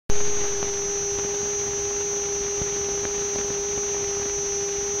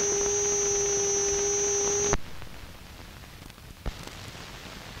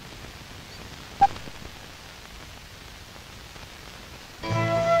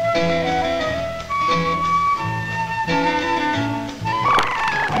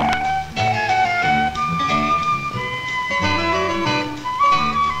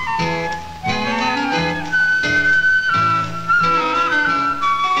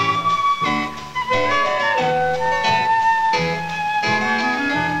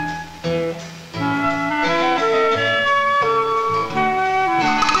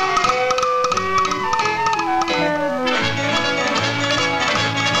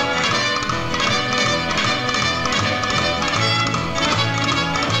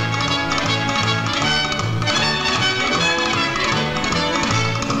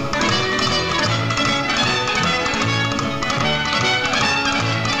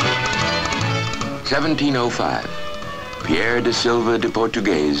1705. Pierre de Silva de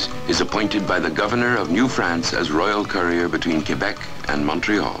Portugues is appointed by the governor of New France as royal courier between Quebec and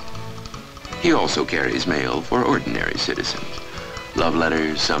Montreal. He also carries mail for ordinary citizens. Love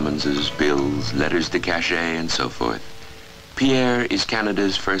letters, summonses, bills, letters de cachet, and so forth. Pierre is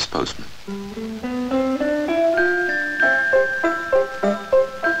Canada's first postman.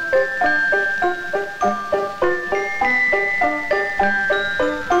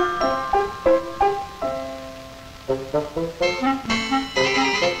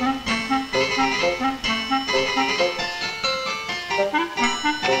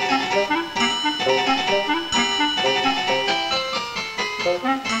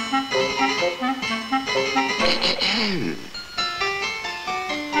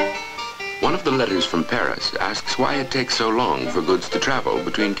 One of the letters from Paris asks why it takes so long for goods to travel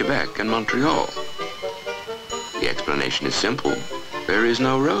between Quebec and Montreal. The explanation is simple. There is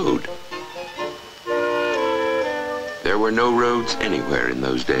no road. There were no roads anywhere in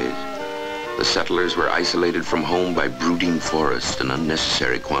those days. The settlers were isolated from home by brooding forests and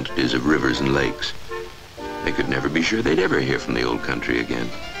unnecessary quantities of rivers and lakes. They could never be sure they'd ever hear from the old country again.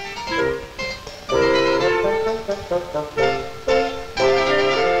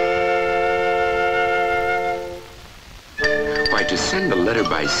 Why, to send a letter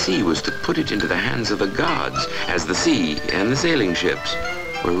by sea was to put it into the hands of the gods, as the sea and the sailing ships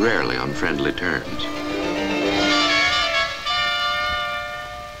were rarely on friendly terms.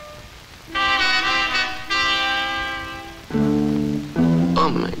 Oh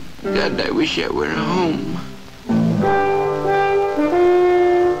my God, I wish I were home.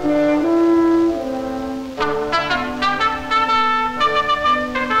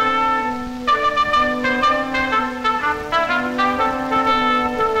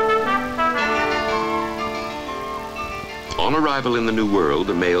 On arrival in the New World,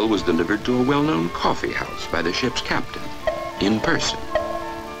 the mail was delivered to a well-known coffee house by the ship's captain, in person.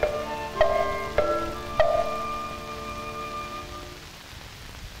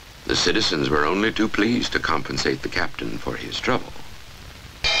 The citizens were only too pleased to compensate the captain for his trouble.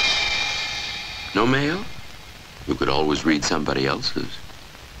 No mail? You could always read somebody else's.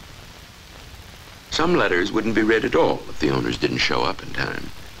 Some letters wouldn't be read at all if the owners didn't show up in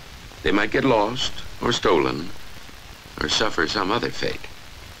time. They might get lost or stolen or suffer some other fate.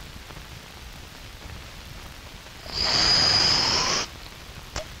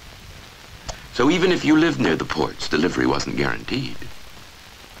 So even if you lived near the ports, delivery wasn't guaranteed.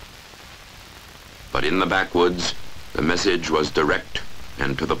 But in the backwoods, the message was direct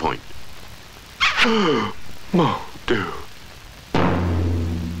and to the point. Mon Dieu.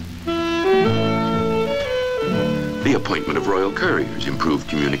 The appointment of royal couriers improved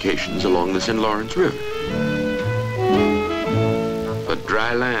communications along the St. Lawrence River. But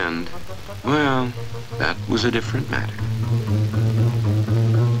dry land, well, that was a different matter.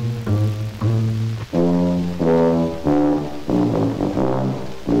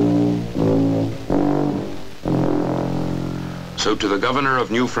 So to the governor of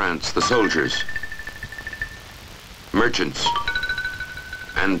New France, the soldiers, merchants,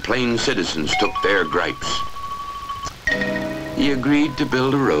 and plain citizens took their gripes. He agreed to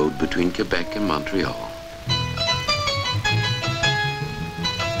build a road between Quebec and Montreal.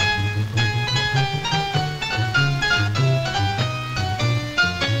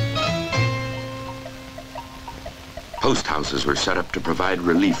 Post houses were set up to provide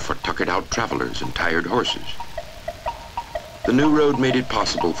relief for tuckered-out travelers and tired horses. The new road made it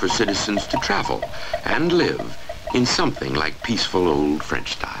possible for citizens to travel and live in something like peaceful old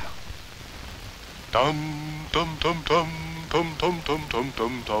French style. Dum dum dum dum dum dum dum dum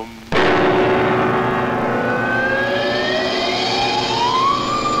dum dum.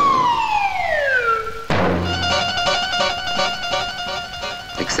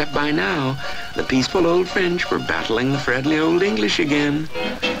 Except by now, the peaceful old French were battling the friendly old English again.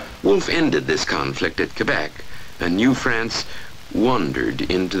 Wolfe ended this conflict at Quebec, and New France wandered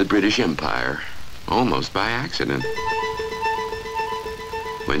into the British Empire, almost by accident.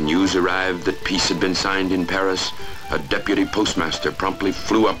 When news arrived that peace had been signed in Paris, a deputy postmaster promptly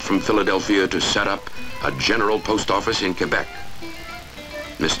flew up from Philadelphia to set up a general post office in Quebec.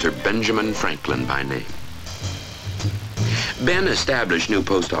 Mr. Benjamin Franklin by name. Ben established new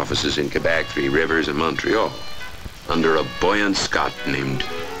post offices in Quebec, Three Rivers, and Montreal under a buoyant Scot named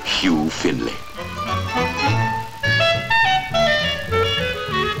Hugh Finlay.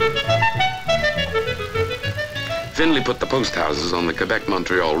 Finlay put the post houses on the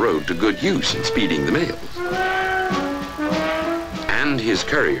Quebec-Montreal road to good use in speeding the mails. And his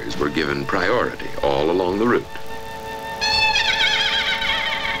couriers were given priority all along the route.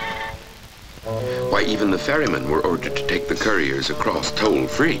 Why, even the ferrymen were ordered to take the couriers across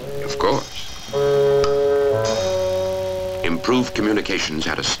toll-free, of course. Improved communications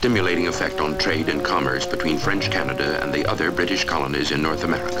had a stimulating effect on trade and commerce between French Canada and the other British colonies in North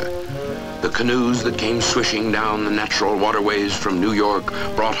America. The canoes that came swishing down the natural waterways from New York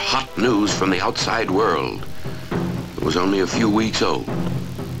brought hot news from the outside world. It was only a few weeks old.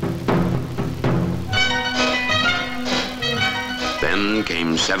 Then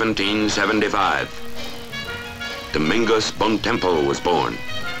came 1775. Domingos Bontempo was born.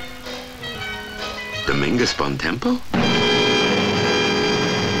 Domingos Bontempo?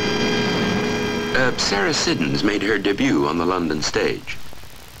 Sarah Siddons made her debut on the London stage.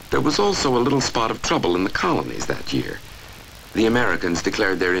 There was also a little spot of trouble in the colonies that year. The Americans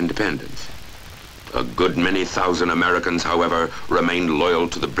declared their independence. A good many thousand Americans, however, remained loyal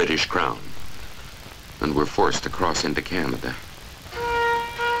to the British Crown and were forced to cross into Canada.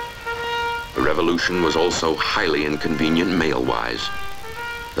 The Revolution was also highly inconvenient mail-wise.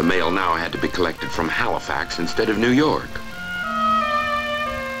 The mail now had to be collected from Halifax instead of New York.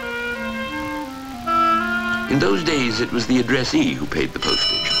 In those days, it was the addressee who paid the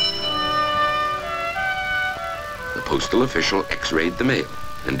postage. The postal official x-rayed the mail,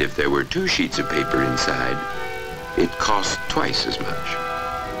 and if there were 2 sheets of paper inside, it cost twice as much.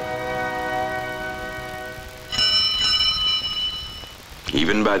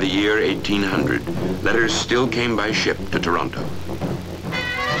 Even by the year 1800, letters still came by ship to Toronto,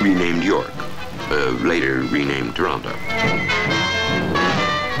 renamed York, later renamed Toronto.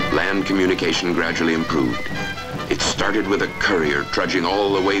 Land communication gradually improved. It started with a courier trudging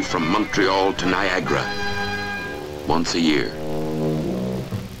all the way from Montreal to Niagara, once a year.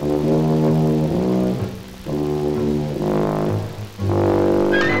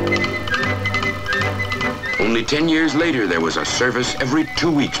 Only 10 years later, there was a service every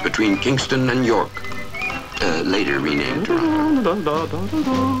 2 weeks between Kingston and York, later renamed Toronto.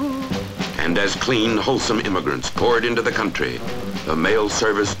 And as clean, wholesome immigrants poured into the country, the mail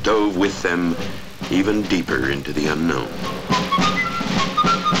service dove with them even deeper into the unknown.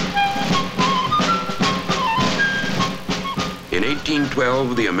 In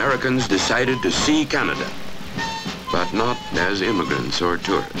 1812, the Americans decided to see Canada, but not as immigrants or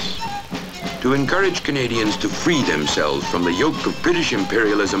tourists. To encourage Canadians to free themselves from the yoke of British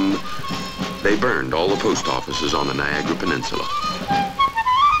imperialism, they burned all the post offices on the Niagara Peninsula.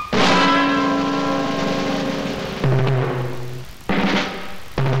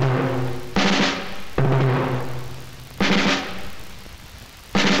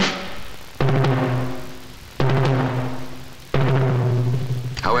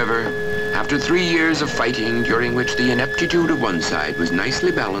 However, after 3 years of fighting, during which the ineptitude of one side was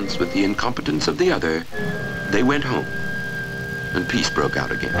nicely balanced with the incompetence of the other, they went home, and peace broke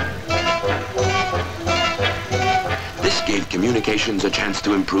out again. This gave communications a chance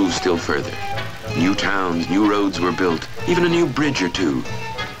to improve still further. New towns, new roads were built, even a new bridge or 2.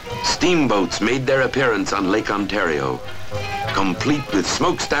 Steamboats made their appearance on Lake Ontario, complete with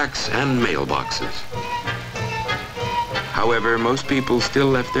smokestacks and mailboxes. However, most people still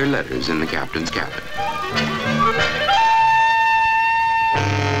left their letters in the captain's cabin.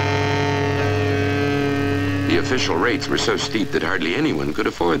 The official rates were so steep that hardly anyone could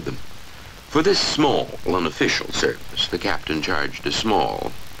afford them. For this small, unofficial service, the captain charged a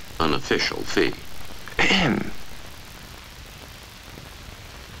small, unofficial fee.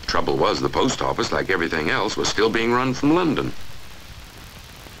 Trouble was, the post office, like everything else, was still being run from London.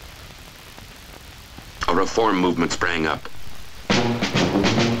 A reform movement sprang up.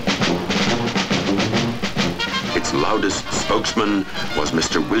 Its loudest spokesman was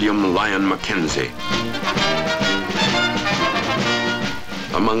Mr. William Lyon Mackenzie.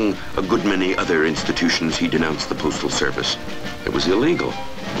 Among a good many other institutions, he denounced the postal service. It was illegal,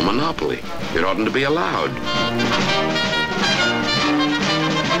 a monopoly. It oughtn't to be allowed.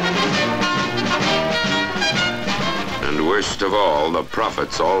 And worst of all, the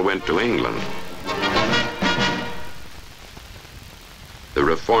profits all went to England. The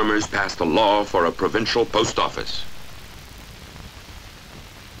reformers passed a law for a provincial post office.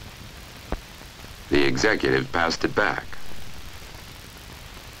 The executive passed it back.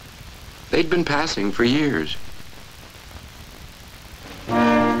 They'd been passing for years.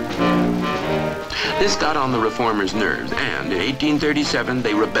 This got on the reformers' nerves, and in 1837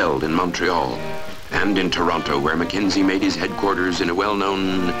 they rebelled in Montreal and in Toronto, where Mackenzie made his headquarters in a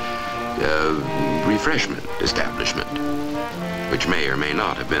well-known refreshment establishment, which may or may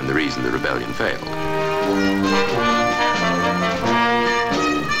not have been the reason the rebellion failed.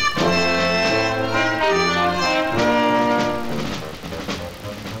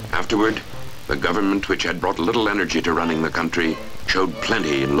 Afterward, the government, which had brought little energy to running the country, showed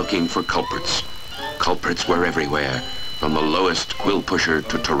plenty in looking for culprits. Culprits were everywhere, from the lowest quill pusher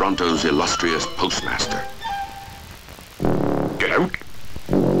to Toronto's illustrious postmaster. Get out!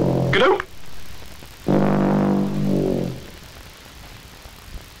 Get out!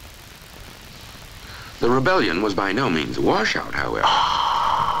 The rebellion was by no means a washout, however.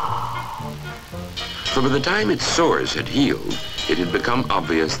 For by the time its sores had healed, it had become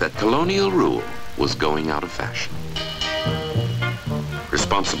obvious that colonial rule was going out of fashion.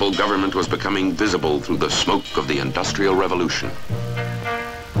 Responsible government was becoming visible through the smoke of the Industrial Revolution.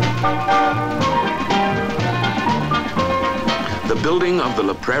 The building of the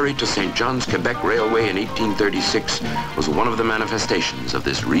La Prairie to St. John's, Quebec Railway in 1836 was one of the manifestations of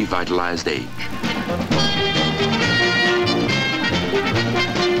this revitalized age.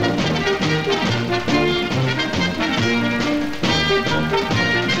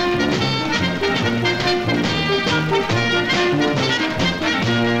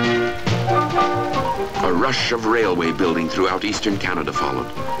 A rush of railway building throughout eastern Canada followed.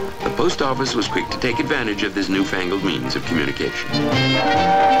 The post office was quick to take advantage of this newfangled means of communication.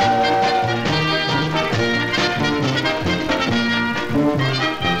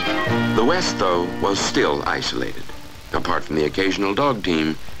 The West, though, was still isolated. Apart from the occasional dog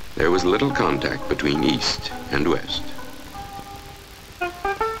team, there was little contact between East and West.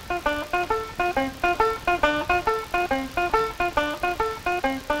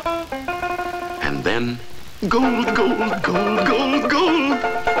 And then, Gold, gold, gold, gold, gold!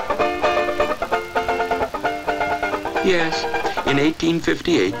 yes, in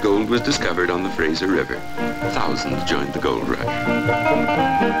 1858, gold was discovered on the Fraser River. Thousands joined the gold rush.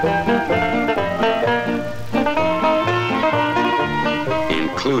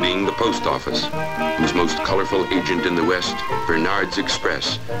 Including the post office, whose most colorful agent in the West, Bernard's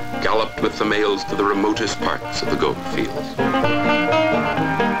Express, galloped with the mails to the remotest parts of the gold fields.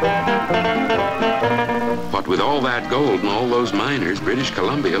 But with all that gold and all those miners, British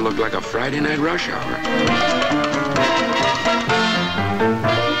Columbia looked like a Friday night rush hour.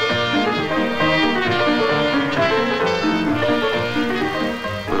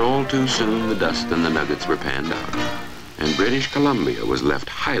 Too soon, the dust and the nuggets were panned out, and British Columbia was left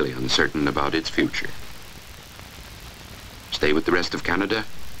highly uncertain about its future. Stay with the rest of Canada?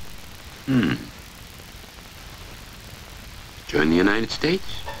 Join the United States?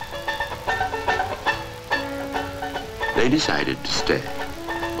 They decided to stay,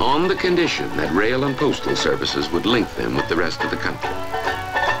 on the condition that rail and postal services would link them with the rest of the country.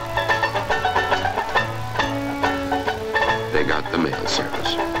 They got the mail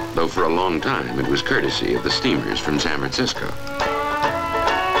service, though for a long time it was courtesy of the steamers from San Francisco.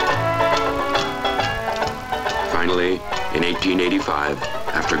 Finally, in 1885,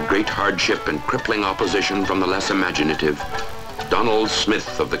 after great hardship and crippling opposition from the less imaginative, Donald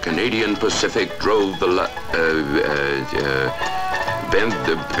Smith of the Canadian Pacific drove the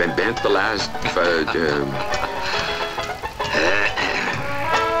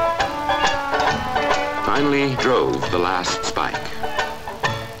finally drove the last spike.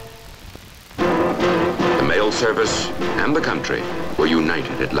 The mail service and the country were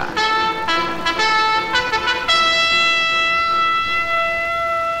united at last.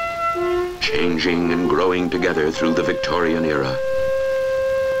 Changing and growing together through the Victorian era.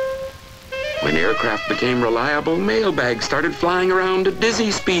 When aircraft became reliable, mail bags started flying around at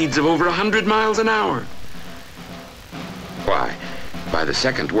dizzy speeds of over 100 miles an hour. Why, by the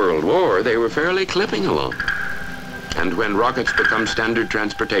Second World War, they were fairly clipping along. And when rockets become standard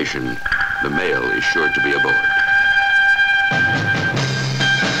transportation, the mail is sure to be aboard.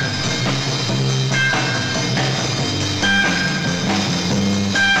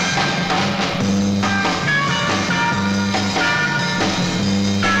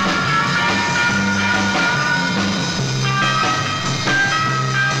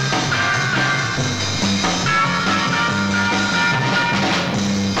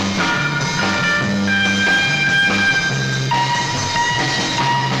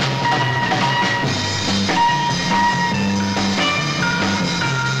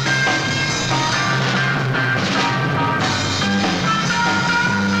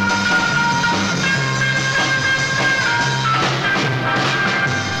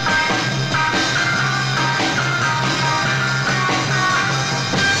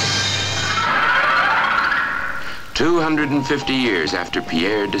 And 50 years after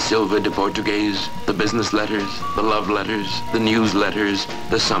Pierre de Silva de Portugues, the business letters, the love letters, the news letters,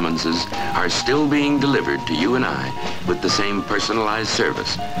 the summonses are still being delivered to you and I with the same personalized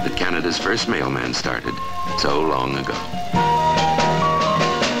service that Canada's first mailman started so long ago.